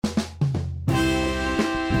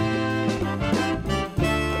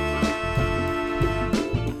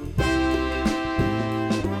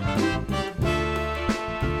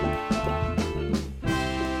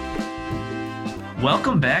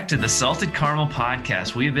Welcome back to the Salted Caramel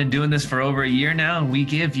Podcast. We've been doing this for over a year now, and we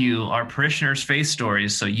give you our parishioners' faith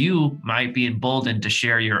stories so you might be emboldened to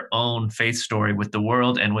share your own faith story with the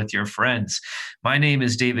world and with your friends. My name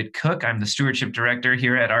is David Cook. I'm the Stewardship Director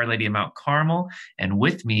here at Our Lady of Mount Carmel, and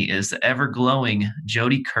with me is the ever-glowing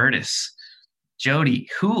Jody Curtis. Jody,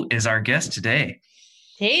 who is our guest today?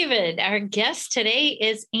 David, our guest today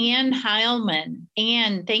is Ann Heilman.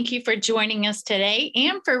 Ann, thank you for joining us today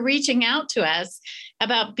and for reaching out to us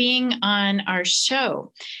about being on our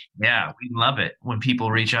show. Yeah, we love it when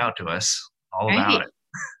people reach out to us all about it.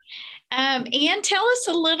 Ann, tell us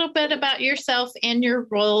a little bit about yourself and your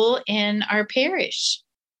role in our parish.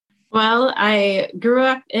 Well, I grew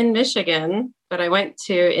up in Michigan, but I went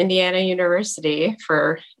to Indiana University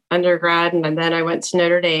for undergrad, and then I went to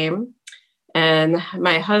Notre Dame. And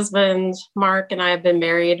my husband, Mark, and I have been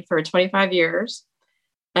married for 25 years.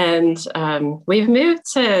 And we've moved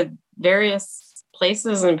to various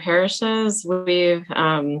places and parishes.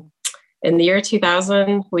 In the year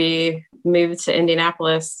 2000, we moved to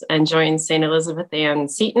Indianapolis and joined St. Elizabeth Ann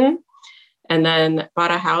Seton, and then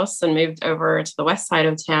bought a house and moved over to the west side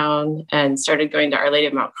of town and started going to Our Lady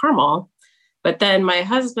of Mount Carmel. But then my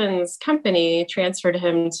husband's company transferred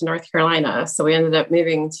him to North Carolina. So we ended up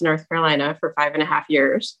moving to North Carolina for 5.5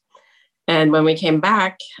 years. And when we came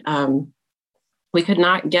back, we could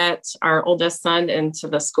not get our oldest son into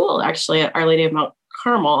the school, actually, at Our Lady of Mount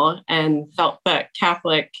Carmel, and felt that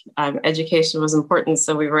Catholic education was important.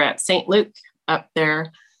 So we were at St. Luke up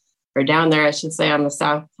there, or down there, I should say, on the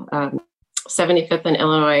south, 75th in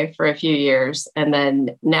Illinois for a few years. And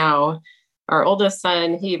then now, our oldest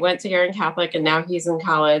son, he went to Guerin Catholic, and now he's in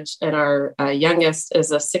college. And our youngest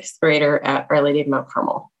is a 6th grader at Our Lady of Mount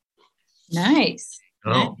Carmel. Nice.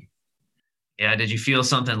 Oh, yeah. Did you feel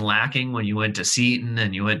something lacking when you went to Seton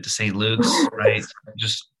and you went to St. Luke's, right?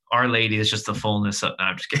 Just Our Lady is just the fullness of, no,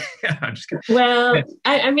 I'm just kidding. I'm just kidding. Well,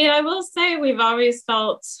 I mean, I will say we've always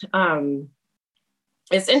felt,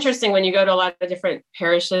 it's interesting when you go to a lot of different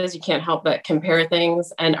parishes, you can't help but compare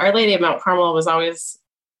things. And Our Lady of Mount Carmel was always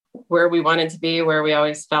where we wanted to be, where we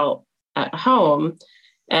always felt at home.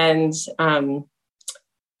 And,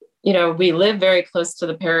 we live very close to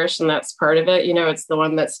the parish, and that's part of it. It's the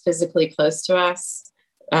one that's physically close to us.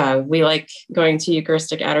 We like going to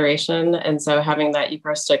Eucharistic adoration. And so having that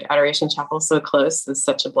Eucharistic adoration chapel so close is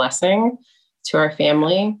such a blessing to our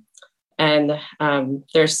family. And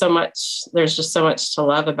there's just so much to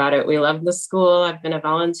love about it. We love the school. I've been a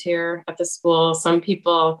volunteer at the school. Some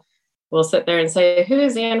people will sit there and say, "Who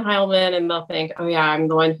is Ann Heilman?" And they'll think, "Oh yeah, I'm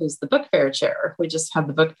the one who's the book fair chair. We just had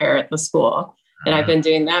the book fair at the school." And I've been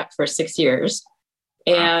doing that for 6 years.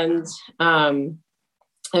 And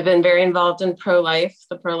I've been very involved in pro-life,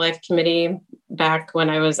 the pro-life committee, back when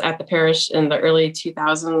I was at the parish in the early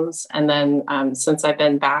 2000s. And then since I've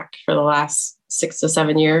been back for the last 6 to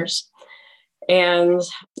 7 years. And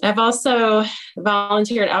I've also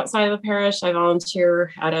volunteered outside of the parish. I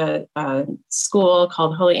volunteer at a school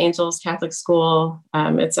called Holy Angels Catholic School.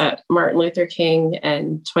 It's at Martin Luther King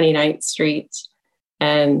and 29th Street.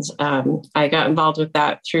 And I got involved with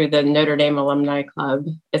that through the Notre Dame Alumni Club.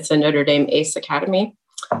 It's a Notre Dame ACE Academy.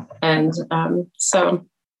 And so,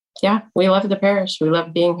 yeah, we love the parish. We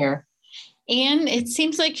love being here. And it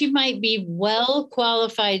seems like you might be well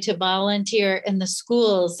qualified to volunteer in the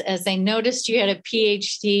schools, as I noticed you had a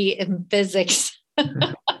PhD in physics.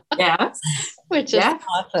 Yes. Which is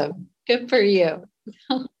awesome. Good for you.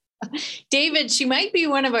 David, she might be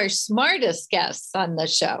one of our smartest guests on the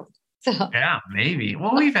show. So yeah, maybe.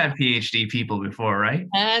 Well, we've had PhD people before, right?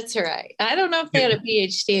 That's right. I don't know if they had a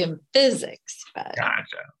PhD in physics. But...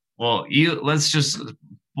 Gotcha. Well, let's just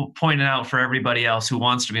point it out for everybody else who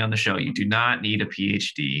wants to be on the show. You do not need a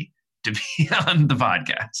PhD to be on the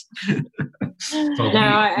podcast.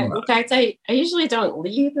 In fact, I usually don't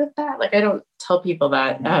lead with that. Like, I don't tell people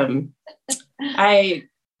that.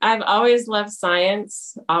 I've always loved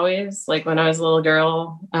science, always. Like when I was a little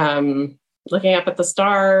girl, looking up at the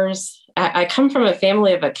stars. I come from a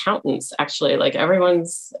family of accountants, actually. Like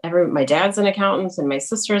my dad's an accountant and my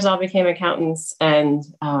sisters all became accountants. And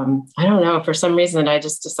I don't know, for some reason, I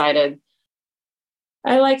just decided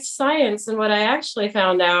I liked science. And what I actually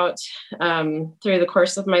found out through the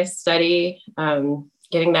course of my study,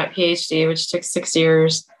 getting that PhD, which took 6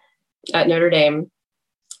 years at Notre Dame,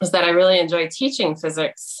 was that I really enjoy teaching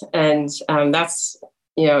physics. And that's,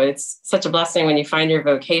 it's such a blessing when you find your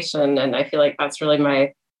vocation. And I feel like that's really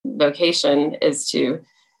my vocation, is to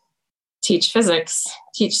teach physics,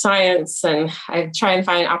 teach science. And I try and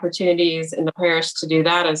find opportunities in the parish to do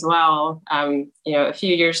that as well. A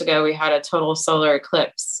few years ago, we had a total solar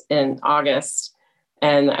eclipse in August.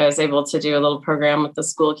 And I was able to do a little program with the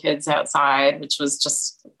school kids outside, which was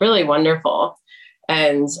just really wonderful.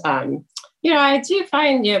 And, I do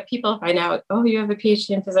find, people find out, oh, you have a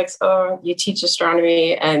PhD in physics. Oh, you teach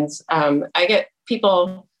astronomy. And I get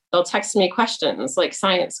people, they'll text me questions, like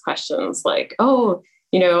science questions, like, oh,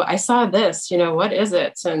 I saw this, what is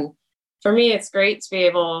it? And for me, it's great to be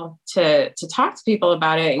able to talk to people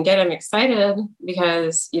about it and get them excited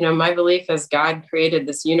because, my belief is God created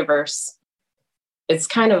this universe. It's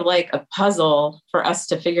kind of like a puzzle for us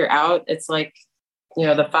to figure out. It's like,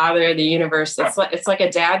 the father of the universe. It's like a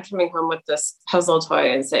dad coming home with this puzzle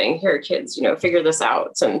toy and saying, here, kids, figure this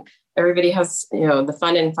out. And everybody has, the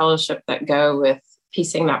fun and fellowship that go with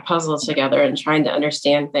piecing that puzzle together and trying to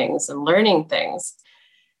understand things and learning things.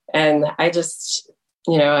 And I just,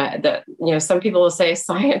 some people will say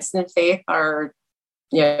science and faith are,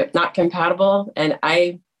 not compatible. And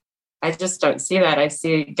I just don't see that. I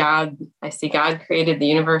see God created the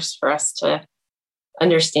universe for us to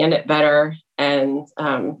understand it better. And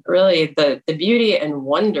really the beauty and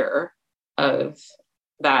wonder of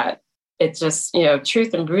that, it just,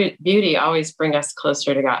 truth and beauty always bring us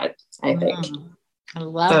closer to God, I think. I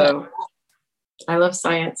love it. I love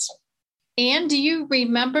science. And do you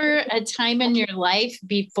remember a time in your life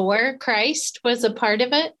before Christ was a part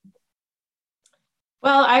of it?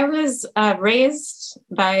 Well, I was raised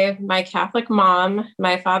by my Catholic mom.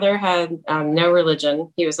 My father had no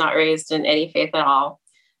religion. He was not raised in any faith at all,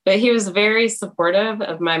 but he was very supportive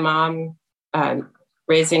of my mom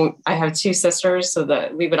raising. I have two sisters, so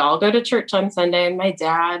that we would all go to church on Sunday. And my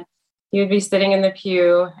dad, he would be sitting in the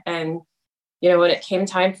pew. And, when it came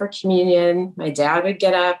time for communion, my dad would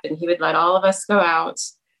get up and he would let all of us go out.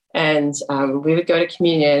 And we would go to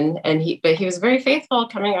communion, but he was very faithful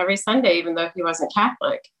coming every Sunday, even though he wasn't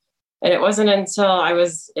Catholic. And it wasn't until I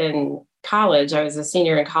was in college, I was a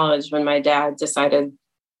senior in college, when my dad decided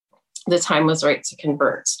the time was right to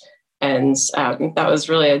convert. And that was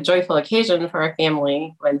really a joyful occasion for our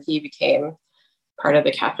family when he became part of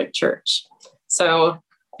the Catholic Church. So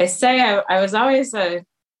I say I was always a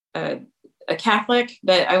Catholic,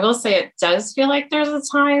 but I will say it does feel like there's a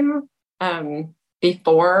time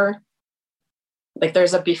before, like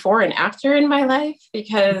there's a before and after in my life,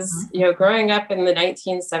 because, growing up in the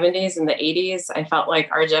 1970s and the 80s, I felt like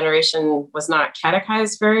our generation was not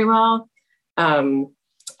catechized very well. I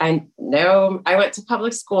know I went to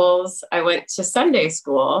public schools. I went to Sunday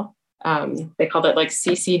school. They called it like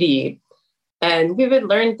CCD. And we would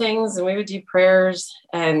learn things and we would do prayers.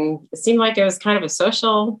 And it seemed like it was kind of a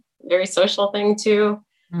very social thing too.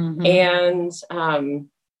 Mm-hmm. And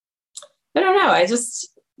I don't know.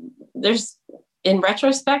 In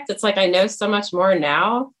retrospect, it's like I know so much more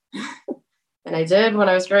now than I did when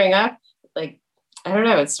I was growing up. Like, I don't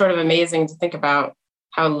know. It's sort of amazing to think about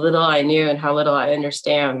how little I knew and how little I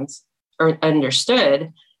understood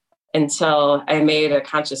until I made a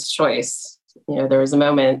conscious choice. There was a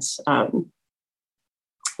moment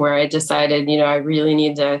where I decided, I really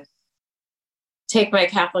need to take my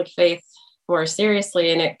Catholic faith more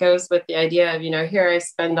seriously. And it goes with the idea of, here I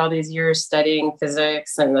spend all these years studying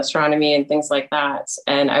physics and astronomy and things like that.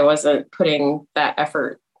 And I wasn't putting that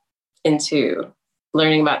effort into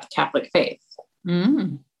learning about the Catholic faith.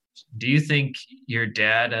 Mm. Do you think your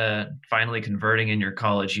dad finally converting in your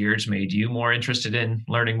college years made you more interested in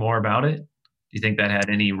learning more about it? Do you think that had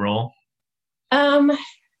any role?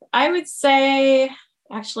 I would say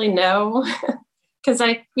actually no, because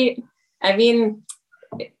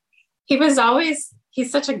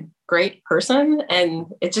he's such a great person, and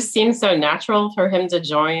it just seems so natural for him to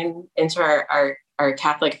join into our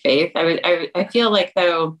Catholic faith. I feel like,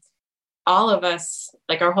 though, all of us,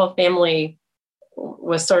 like our whole family,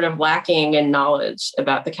 was sort of lacking in knowledge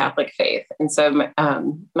about the Catholic faith. And so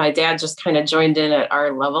my dad just kind of joined in at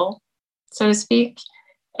our level, so to speak.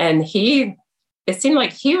 And it seemed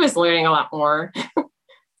like he was learning a lot more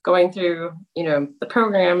going through, the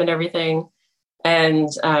program and everything. And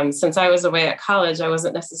since I was away at college, I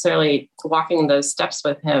wasn't necessarily walking those steps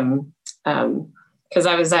with him because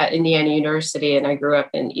I was at Indiana University and I grew up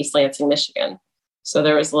in East Lansing, Michigan. So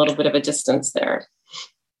there was a little bit of a distance there.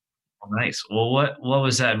 Nice. Well, what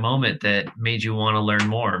was that moment that made you want to learn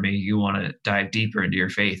more, made you want to dive deeper into your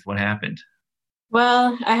faith? What happened?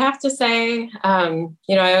 Well, I have to say, I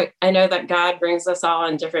know that God brings us all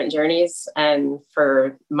on different journeys. And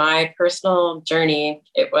for my personal journey,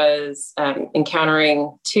 it was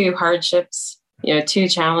encountering two hardships, two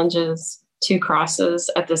challenges, two crosses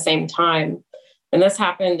at the same time. And this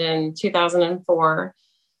happened in 2004.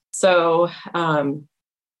 So,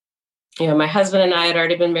 my husband and I had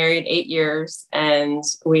already been married 8 years, and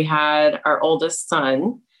we had our oldest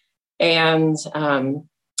son. And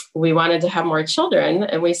we wanted to have more children,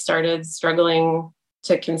 and we started struggling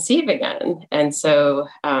to conceive again. And so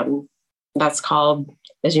that's called,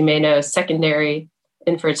 as you may know, secondary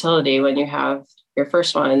infertility, when you have your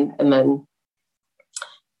first one and then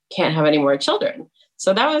can't have any more children.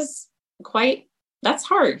 So that's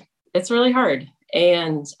hard. It's really hard.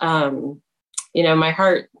 And, my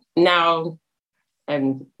heart now,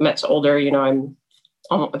 I'm much older, I'm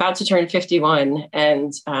about to turn 51.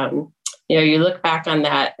 And, you look back on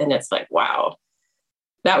that and it's like, wow,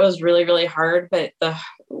 that was really, really hard. But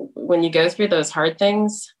when you go through those hard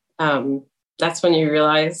things, that's when you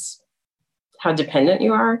realize how dependent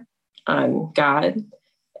you are on God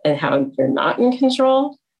and how you're not in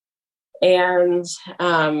control. And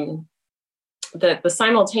the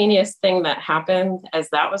simultaneous thing that happened as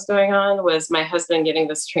that was going on was my husband getting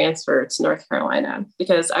this transfer to North Carolina,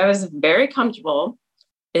 because I was very comfortable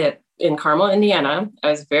in Carmel, Indiana. I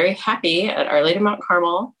was very happy at Our Lady of Mount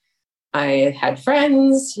Carmel. I had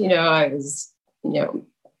friends, I was,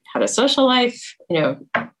 had a social life,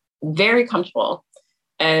 very comfortable.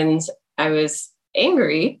 And I was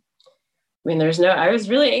angry. I was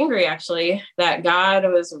really angry actually that I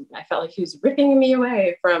felt like he was ripping me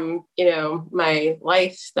away from, my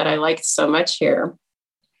life that I liked so much here.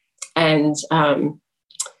 And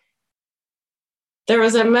there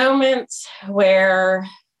was a moment where,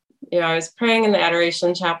 I was praying in the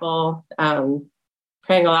Adoration Chapel,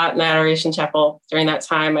 praying a lot in the Adoration Chapel. During that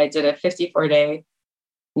time, I did a 54-day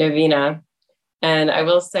novena. And I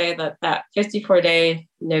will say that 54-day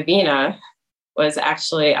novena was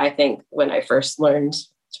actually, I think, when I first learned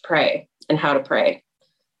to pray and how to pray.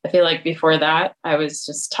 I feel like before that, I was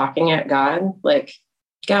just talking at God, like,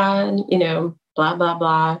 God, blah, blah,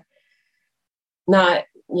 blah. Not,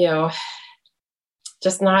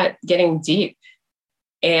 just not getting deep.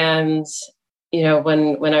 And,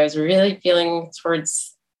 when I was really feeling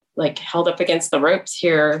towards, like, held up against the ropes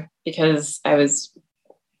here because I was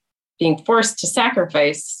being forced to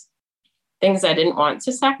sacrifice things I didn't want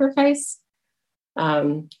to sacrifice,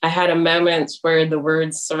 I had a moment where the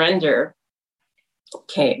word surrender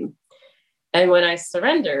came. And when I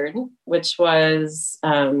surrendered, which was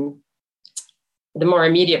the more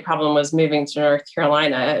immediate problem was moving to North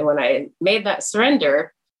Carolina. And when I made that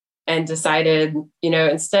surrender and decided,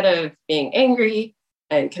 instead of being angry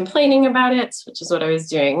and complaining about it, which is what I was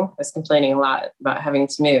doing, I was complaining a lot about having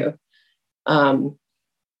to move.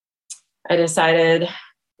 I decided,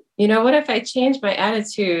 what if I change my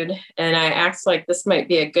attitude and I act like this might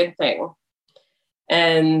be a good thing?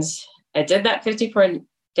 And I did that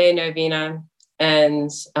 54-day novena.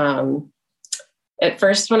 And at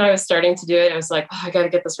first, when I was starting to do it, I was like, I got to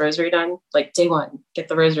get this rosary done. Like day one, get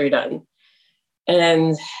the rosary done.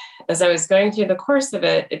 And as I was going through the course of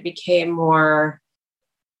it, it became more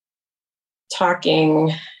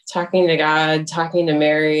talking to God, talking to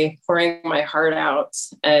Mary, pouring my heart out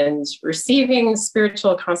and receiving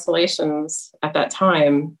spiritual consolations at that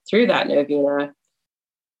time through that novena.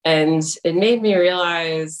 And it made me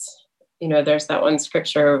realize, there's that one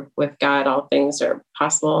scripture, with God, all things are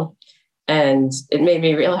possible. And it made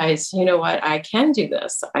me realize, what, I can do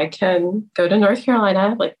this. I can go to North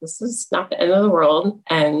Carolina. Like, this is not the end of the world,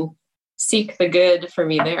 and seek the good for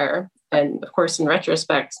me there. And of course, in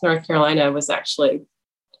retrospect, North Carolina was actually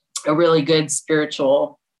a really good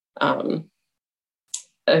spiritual, move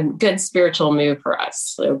for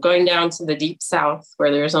us. So going down to the deep South,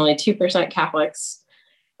 where there's only 2% Catholics,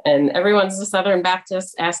 and everyone's a Southern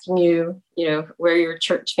Baptist, asking you, where your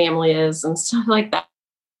church family is and stuff like that.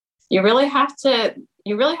 You really have to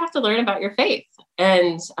learn about your faith.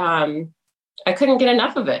 And I couldn't get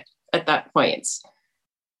enough of it at that point.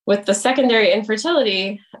 With the secondary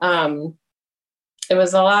infertility, it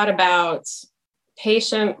was a lot about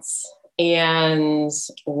patience and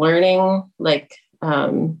learning,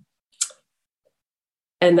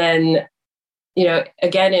 and then,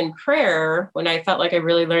 again, in prayer, when I felt like I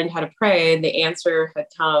really learned how to pray, the answer had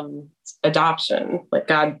come, adoption. Like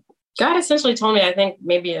God essentially told me, I think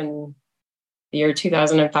maybe in the year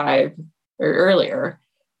 2005 or earlier,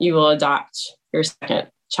 you will adopt your second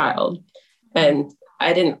child. And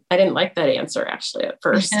I didn't like that answer actually at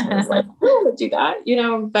first. I was like, I would do that,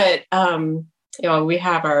 but, we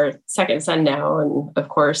have our second son now. And of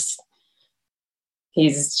course,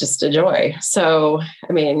 he's just a joy. So,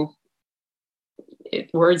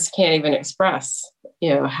 words can't even express,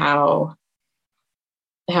 how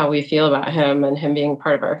we feel about him and him being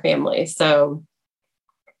part of our family. So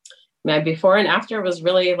my before and after was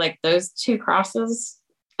really like those two crosses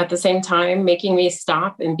at the same time, making me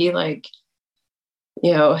stop and be like,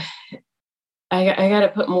 I got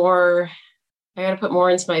to I got to put more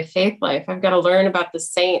into my faith life. I've got to learn about the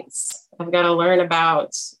saints. I've got to learn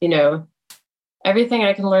about, everything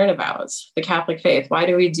I can learn about the Catholic faith. Why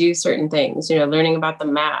do we do certain things? Learning about the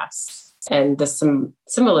Mass and the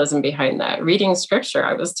symbolism behind that. Reading scripture.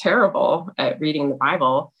 I was terrible at reading the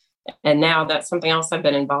Bible. And now that's something else I've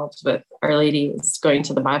been involved with. Our Lady is going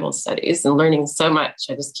to the Bible studies and learning so much.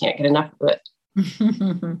 I just can't get enough of it.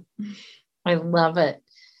 I love it.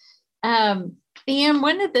 And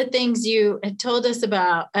one of the things you had told us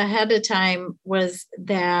about ahead of time was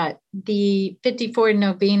that the 54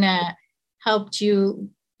 Novena helped you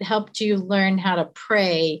learn how to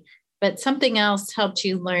pray, but something else helped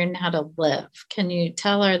you learn how to live. Can you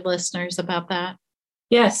tell our listeners about that?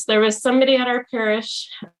 Yes, there was somebody at our parish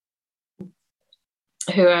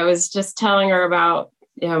who I was just telling her about,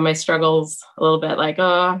 my struggles a little bit, like,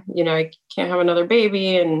 I can't have another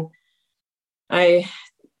baby, and I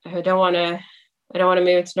don't want to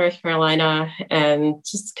move to North Carolina, and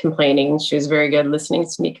just complaining. She was very good listening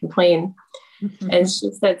to me complain. Mm-hmm. And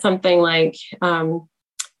she said something like,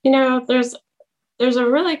 there's a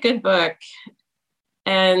really good book,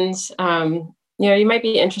 and, you might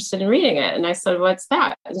be interested in reading it. And I said, what's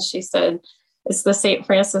that? And she said, it's the St.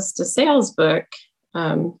 Francis de Sales book,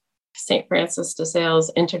 St. Francis de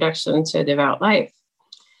Sales Introduction to a Devout Life.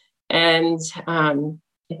 And I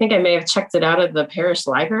think I may have checked it out of the parish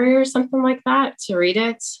library or something like that to read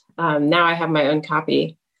it. Now I have my own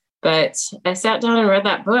copy. But I sat down and read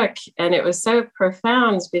that book, and it was so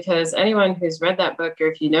profound, because anyone who's read that book,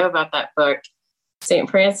 or if you know about that book, St.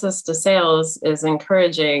 Francis de Sales is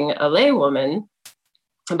encouraging a lay woman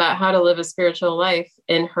about how to live a spiritual life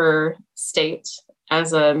in her state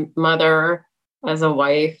as a mother, as a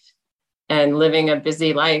wife, and living a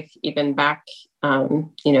busy life, even back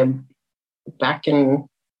in a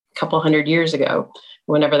couple hundred years ago,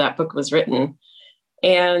 whenever that book was written.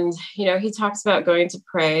 And, he talks about going to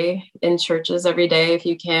pray in churches every day if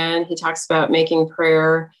you can. He talks about making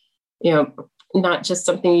prayer, not just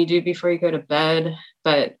something you do before you go to bed,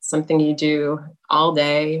 but something you do all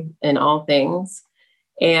day in all things.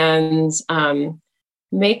 And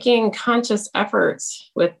making conscious efforts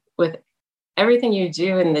with everything you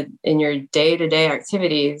do in your day-to-day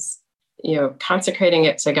activities, consecrating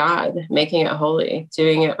it to God, making it holy,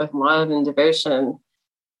 doing it with love and devotion.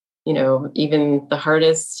 Even the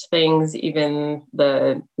hardest things, even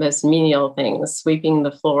the most menial things, sweeping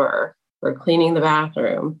the floor or cleaning the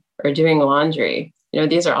bathroom or doing laundry.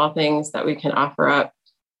 These are all things that we can offer up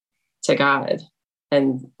to God,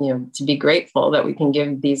 and, to be grateful that we can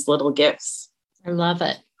give these little gifts. I love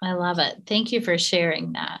it. I love it. Thank you for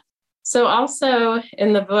sharing that. So also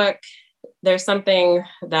in the book, there's something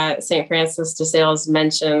that St. Francis de Sales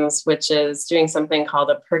mentions, which is doing something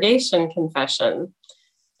called a purgation confession.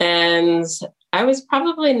 And I was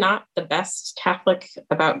probably not the best Catholic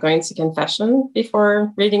about going to confession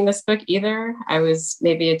before reading this book either. I was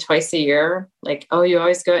maybe twice a year, like, you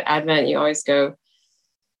always go at Advent, you always go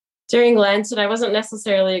during Lent. And I wasn't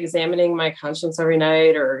necessarily examining my conscience every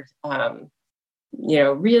night, or,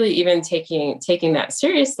 really even taking that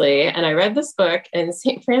seriously. And I read this book, and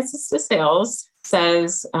St. Francis de Sales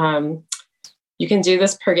says, you can do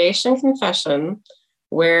this purgation confession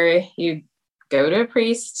where you go to a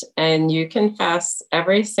priest and you confess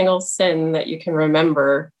every single sin that you can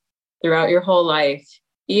remember throughout your whole life,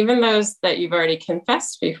 even those that you've already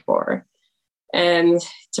confessed before. And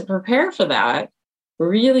to prepare for that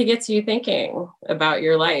really gets you thinking about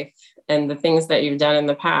your life and the things that you've done in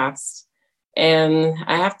the past. And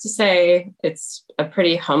I have to say, it's a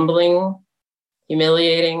pretty humbling,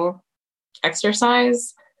 humiliating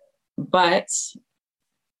exercise, but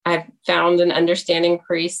I've found an understanding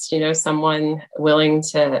priest, someone willing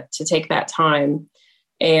to take that time.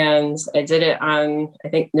 And I did it on, I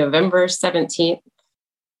think, November 17th,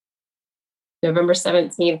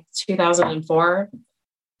 2004.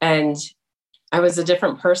 And I was a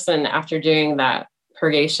different person after doing that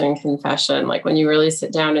purgation confession. Like, when you really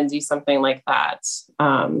sit down and do something like that,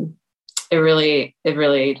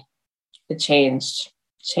 it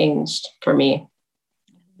changed for me.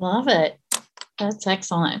 Love it. That's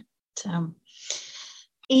excellent.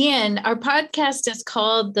 And our podcast is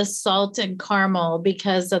called The Salt and Caramel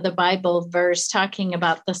because of the Bible verse talking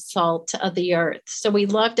about the salt of the earth. So we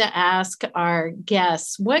love to ask our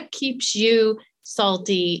guests, what keeps you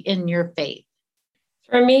salty in your faith?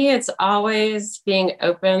 For me, it's always being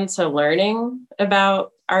open to learning about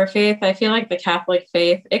our faith. I feel like the Catholic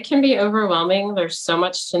faith, it can be overwhelming. There's so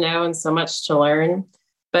much to know and so much to learn,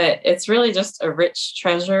 but it's really just a rich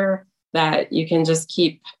treasure that you can just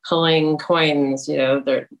keep pulling coins,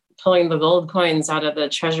 they're pulling the gold coins out of the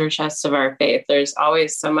treasure chest of our faith. There's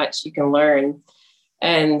always so much you can learn.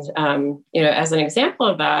 And, as an example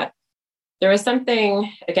of that, there was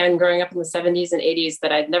something, again, growing up in the 70s and 80s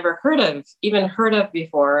that I'd never even heard of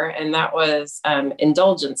before. And that was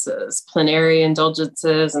indulgences, plenary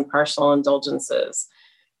indulgences and partial indulgences.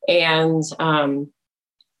 And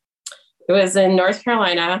it was in North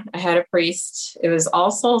Carolina. I had a priest. It was All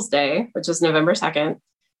Souls Day, which is November 2nd.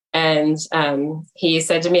 And he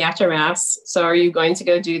said to me after Mass, "So are you going to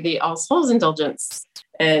go do the All Souls indulgence?"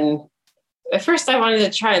 And at first I wanted to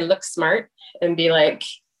try and look smart and be like,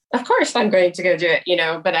 of course I'm going to go do it,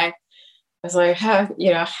 but I was like, I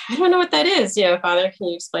don't know what that is. Father, can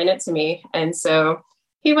you explain it to me? And so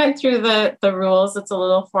he went through the rules. It's a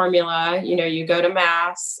little formula. You go to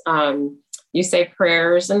Mass, you say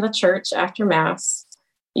prayers in the church after Mass.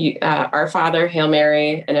 Our Father, Hail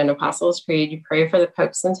Mary, and an Apostles' Creed. You pray for the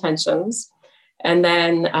Pope's intentions. And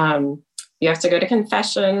then you have to go to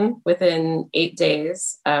confession within 8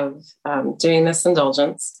 days of doing this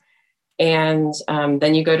indulgence. And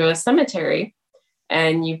then you go to a cemetery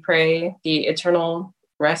and you pray the eternal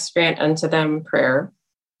rest grant unto them prayer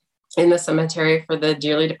in the cemetery for the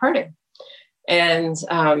dearly departed. And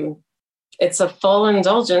it's a full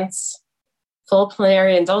indulgence, full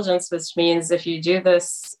plenary indulgence, which means if you do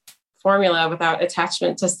this formula without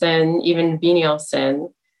attachment to sin, even venial sin,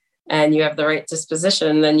 and you have the right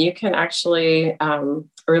disposition, then you can actually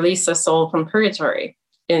release a soul from purgatory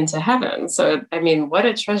into heaven. So, what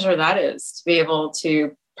a treasure that is to be able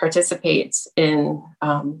to participate in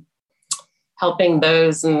helping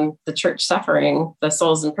those in the church suffering, the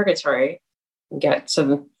souls in purgatory, get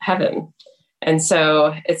to heaven. And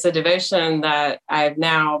so it's a devotion that I've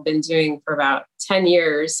now been doing for about 10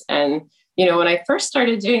 years. And, when I first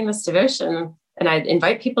started doing this devotion, and I'd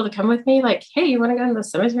invite people to come with me, like, hey, you want to go to the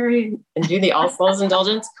cemetery and do the All Souls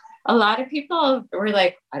indulgence? A lot of people were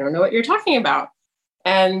like, I don't know what you're talking about.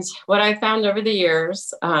 And what I found over the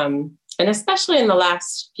years, and especially in the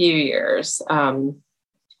last few years,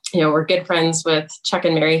 we're good friends with Chuck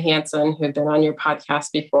and Mary Hansen, who've been on your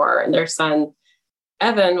podcast before, and their son,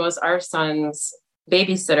 Evan, was our son's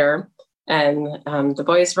babysitter, and the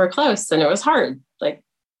boys were close, and it was hard. Like,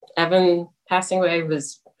 Evan passing away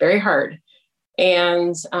was very hard.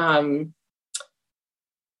 And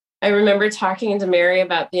I remember talking to Mary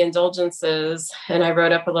about the indulgences, and I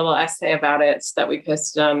wrote up a little essay about it that we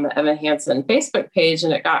posted on the Evan Hansen Facebook page,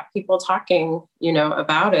 and it got people talking,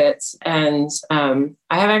 about it. And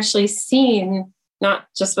I have actually seen, not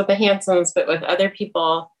just with the Hansens, but with other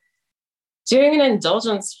people, doing an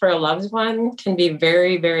indulgence for a loved one can be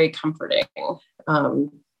very, very comforting.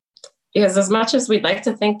 Because as much as we'd like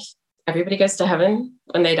to think everybody goes to heaven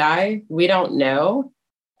when they die, we don't know.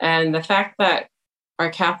 And the fact that our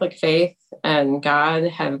Catholic faith and God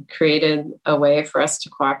have created a way for us to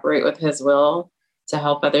cooperate with His will to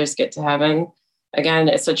help others get to heaven, again,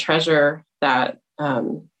 it's a treasure that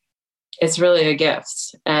it's really a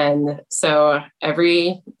gift. And so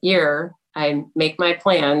every year I make my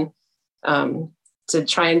plan to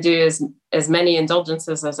try and do as many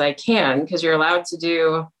indulgences as I can, because you're allowed to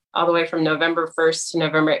do all the way from November 1st to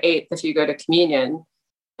November 8th if you go to communion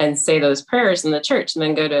and say those prayers in the church and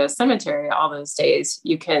then go to a cemetery all those days.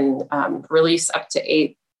 You can release up to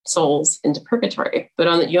 8 souls into purgatory,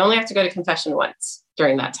 but you only have to go to confession once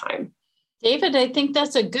during that time. David, I think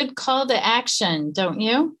that's a good call to action, don't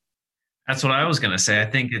you? That's what I was going to say. I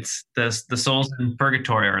think it's the souls in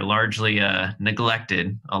purgatory are largely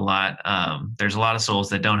neglected a lot. There's a lot of souls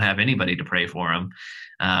that don't have anybody to pray for them.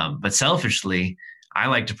 But selfishly, I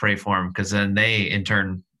like to pray for them because then they in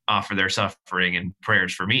turn offer their suffering and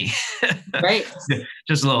prayers for me. Right.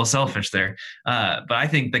 Just a little selfish there. But I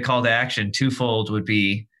think the call to action twofold would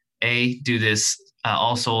be, A, do this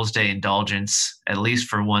All Souls Day indulgence, at least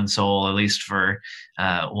for one soul, at least for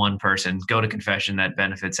one person. Go to confession. That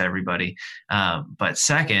benefits everybody. But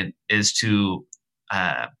second is to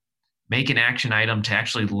make an action item to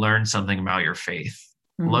actually learn something about your faith.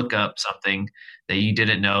 Mm-hmm. Look up something that you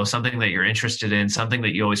didn't know, something that you're interested in, something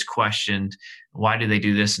that you always questioned. Why do they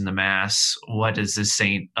do this in the Mass? What does this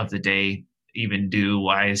saint of the day even do?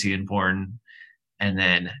 Why is he important? And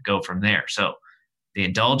then go from there. So the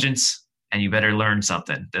indulgence, and you better learn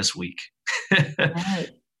something this week. Right.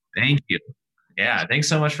 Thank you. Yeah. Thanks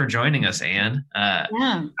so much for joining us, Anne.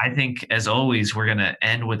 Yeah. I think, as always, we're going to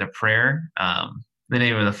end with a prayer. In the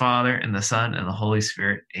name of the Father, and the Son, and the Holy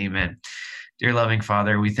Spirit. Amen. Dear loving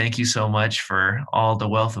Father, we thank you so much for all the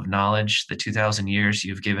wealth of knowledge, the 2,000 years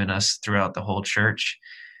you've given us throughout the whole church.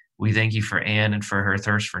 We thank you for Anne and for her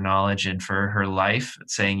thirst for knowledge and for her life,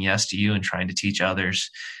 saying yes to you and trying to teach others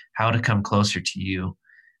how to come closer to you.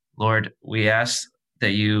 Lord, we ask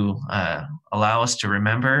that you allow us to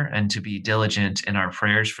remember and to be diligent in our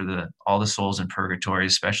prayers for all the souls in purgatory,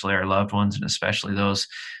 especially our loved ones and especially those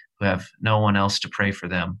who have no one else to pray for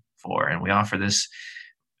them for. And we offer this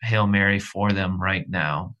Hail Mary for them right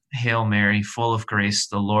now. Hail Mary, full of grace,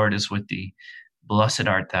 the Lord is with thee. Blessed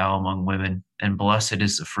art thou among women, and blessed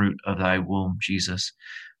is the fruit of thy womb, Jesus.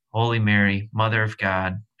 Holy Mary, Mother of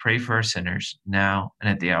God, pray for us sinners, now and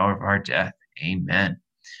at the hour of our death. Amen.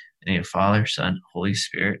 In the name of Father, Son, Holy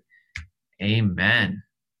Spirit. Amen.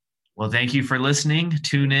 Well, thank you for listening.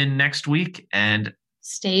 Tune in next week and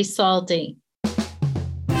stay salty.